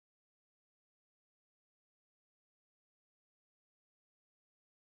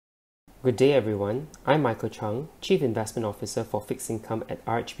Good day everyone, I'm Michael Chang, Chief Investment Officer for Fixed Income at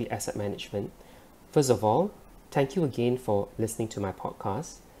RHB Asset Management. First of all, thank you again for listening to my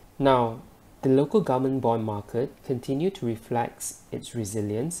podcast. Now, the local government bond market continued to reflect its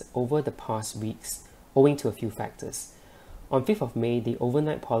resilience over the past weeks owing to a few factors. On 5th of May, the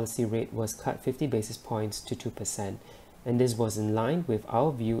overnight policy rate was cut 50 basis points to 2%, and this was in line with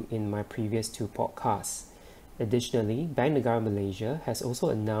our view in my previous two podcasts. Additionally, Bank Negara Malaysia has also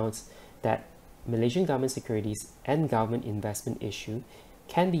announced that Malaysian government securities and government investment issue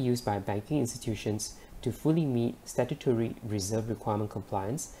can be used by banking institutions to fully meet statutory reserve requirement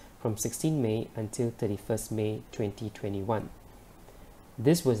compliance from 16 May until 31st May 2021.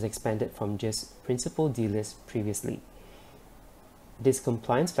 This was expanded from just principal dealers previously. This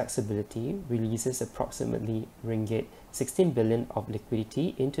compliance flexibility releases approximately Ringgit 16 billion of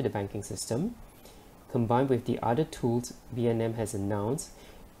liquidity into the banking system. Combined with the other tools BNM has announced,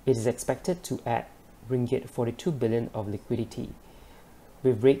 it is expected to add Ringgit 42 billion of liquidity.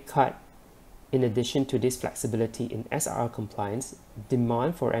 With rate cut, in addition to this flexibility in SRR compliance,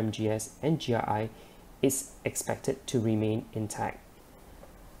 demand for MGS and GRI is expected to remain intact.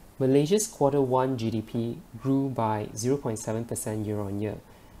 Malaysia's Q1 GDP grew by 0.7% year-on-year,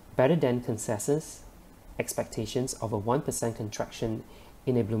 better than consensus expectations of a 1% contraction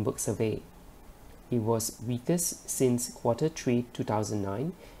in a Bloomberg survey. It was weakest since Q3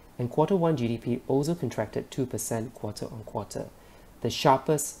 2009, and Q1 GDP also contracted 2% quarter-on-quarter, the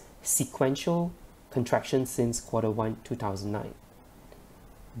sharpest sequential contraction since Q1 2009.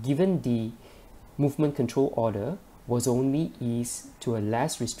 Given the movement control order was only eased to a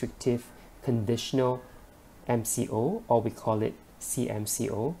less restrictive conditional MCO, or we call it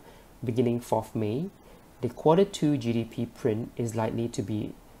CMCO, beginning 4th May, the Q2 GDP print is likely to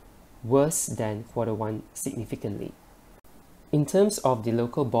be worse than Q1 significantly. In terms of the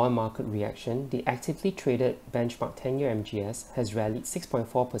local bond market reaction, the actively traded benchmark 10-year MGS has rallied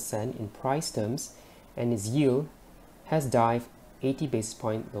 6.4% in price terms, and its yield has dived 80 basis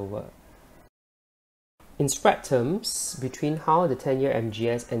points lower. In spread terms, between how the 10-year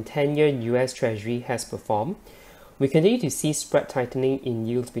MGS and 10-year US Treasury has performed, we continue to see spread tightening in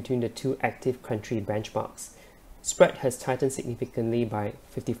yields between the two active country benchmarks. Spread has tightened significantly by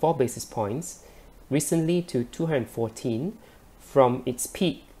 54 basis points recently to 214 from its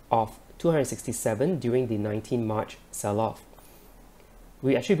peak of 267 during the 19 March sell-off.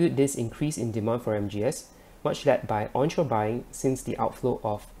 We attribute this increase in demand for MGS, much led by onshore buying since the outflow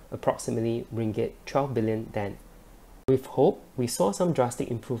of approximately Ringgit 12 billion then. With hope, we saw some drastic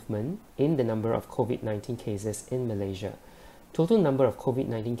improvement in the number of COVID-19 cases in Malaysia. Total number of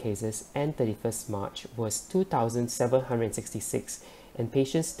COVID-19 cases on 31st March was 2,766, and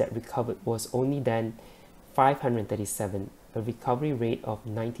patients that recovered was only then 537, a recovery rate of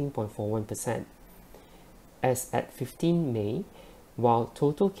 19.41%. As at 15 May, while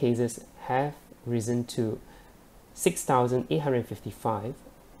total cases have risen to 6,855,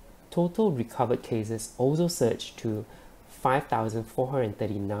 total recovered cases also surged to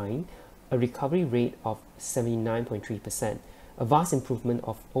 5,439, a recovery rate of 79.3%. A vast improvement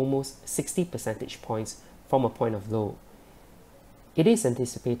of almost 60 percentage points from a point of low. It is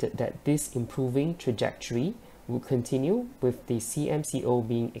anticipated that this improving trajectory will continue, with the CMCO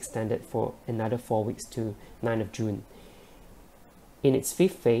being extended for another 4 weeks to 9th of June. In its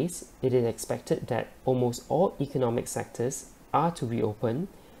 5th phase, it is expected that almost all economic sectors are to reopen,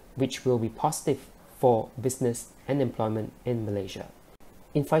 which will be positive for business and employment in Malaysia.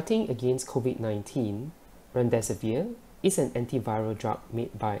 In fighting against COVID-19, Remdesivir is an antiviral drug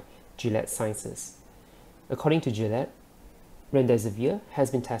made by Gilead Sciences. According to Gilead, Remdesivir has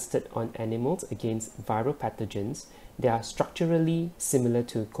been tested on animals against viral pathogens that are structurally similar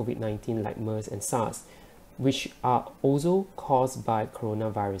to COVID-19 like MERS and SARS, which are also caused by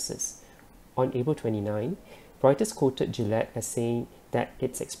coronaviruses. On April 29, Reuters quoted Gilead as saying that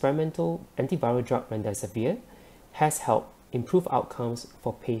its experimental antiviral drug Remdesivir has helped improve outcomes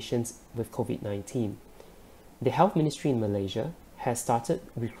for patients with COVID-19. The Health Ministry in Malaysia has started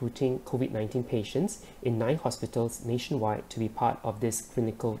recruiting COVID-19 patients in 9 hospitals nationwide to be part of this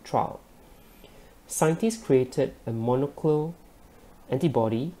clinical trial. Scientists created a monoclonal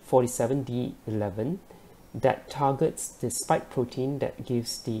antibody 47D11 that targets the spike protein that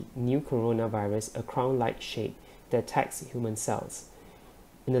gives the new coronavirus a crown-like shape that attacks human cells.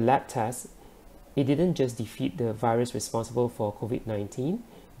 In the lab test, it didn't just defeat the virus responsible for COVID-19,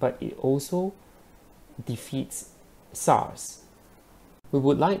 but it also defeats SARS. We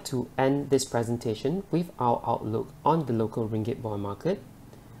would like to end this presentation with our outlook on the local ringgit bond market.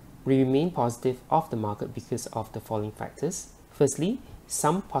 We remain positive of the market because of the following factors. Firstly,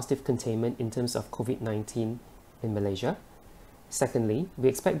 some positive containment in terms of COVID-19 in Malaysia. Secondly, we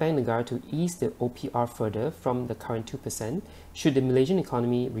expect Bank Negara to ease the OPR further from the current 2% should the Malaysian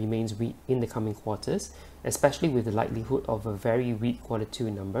economy remains weak in the coming quarters, especially with the likelihood of a very weak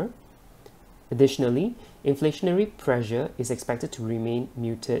Q2 number. Additionally, inflationary pressure is expected to remain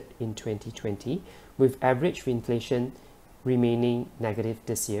muted in 2020, with average inflation remaining negative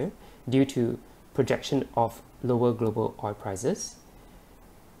this year due to projection of lower global oil prices.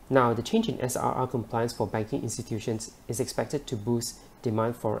 Now, the change in SRR compliance for banking institutions is expected to boost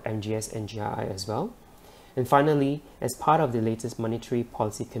demand for MGS and GRI as well. And finally, as part of the latest Monetary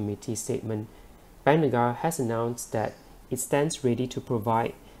Policy Committee statement, Bank Negara has announced that it stands ready to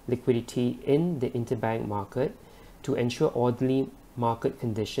provide liquidity in the interbank market to ensure orderly market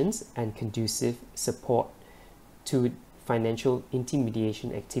conditions and conducive support to financial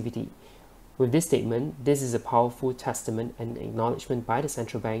intermediation activity. With this statement, this is a powerful testament and acknowledgement by the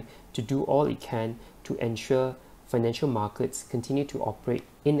central bank to do all it can to ensure financial markets continue to operate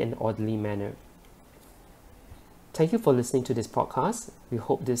in an orderly manner. Thank you for listening to this podcast. We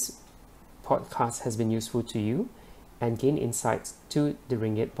hope this podcast has been useful to you and gain insights to the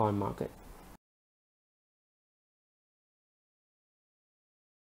ringgit bond market.